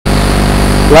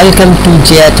Welcome to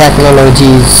J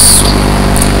Technologies.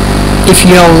 If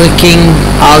you are looking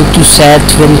how to set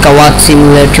WinKawaks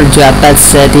Emulator Joypad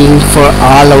setting for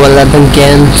all available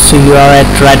games, so you are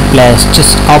at right place.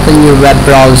 Just open your web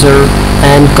browser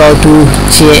and go to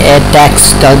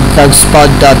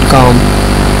jatext.blogspot.com.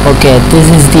 Okay,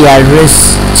 this is the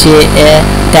address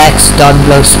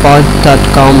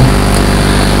jatext.blogspot.com.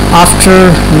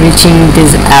 After reaching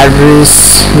this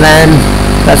address, when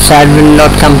website will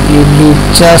load completely,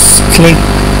 just click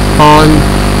on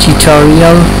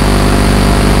tutorial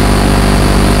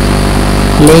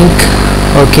link.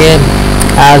 Okay,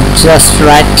 I've just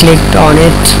right clicked on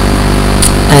it,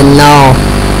 and now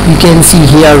you can see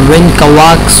here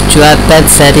WinKawaks Joypad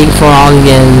setting for all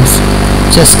games.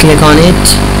 Just click on it.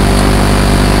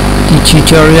 The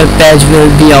tutorial page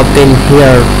will be open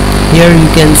here. Here you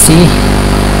can see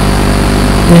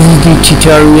this is the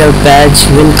tutorial page,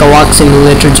 WinKawaks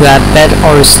Emulator Joypad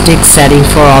or stick setting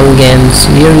for all games.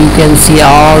 Here you can see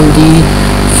all the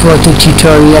photo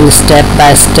tutorial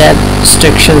step-by-step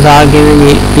instructions are given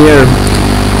here.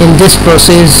 In this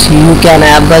process you can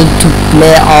able to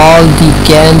play all the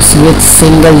games with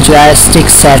single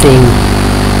joystick setting.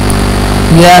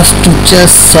 You have to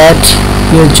just set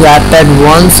your joypad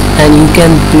once and you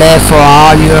can play for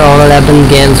all your available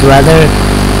games, whether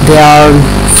they are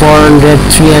 400,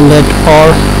 300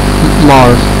 or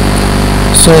more.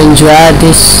 So enjoy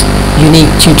this unique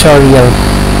tutorial.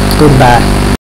 Goodbye.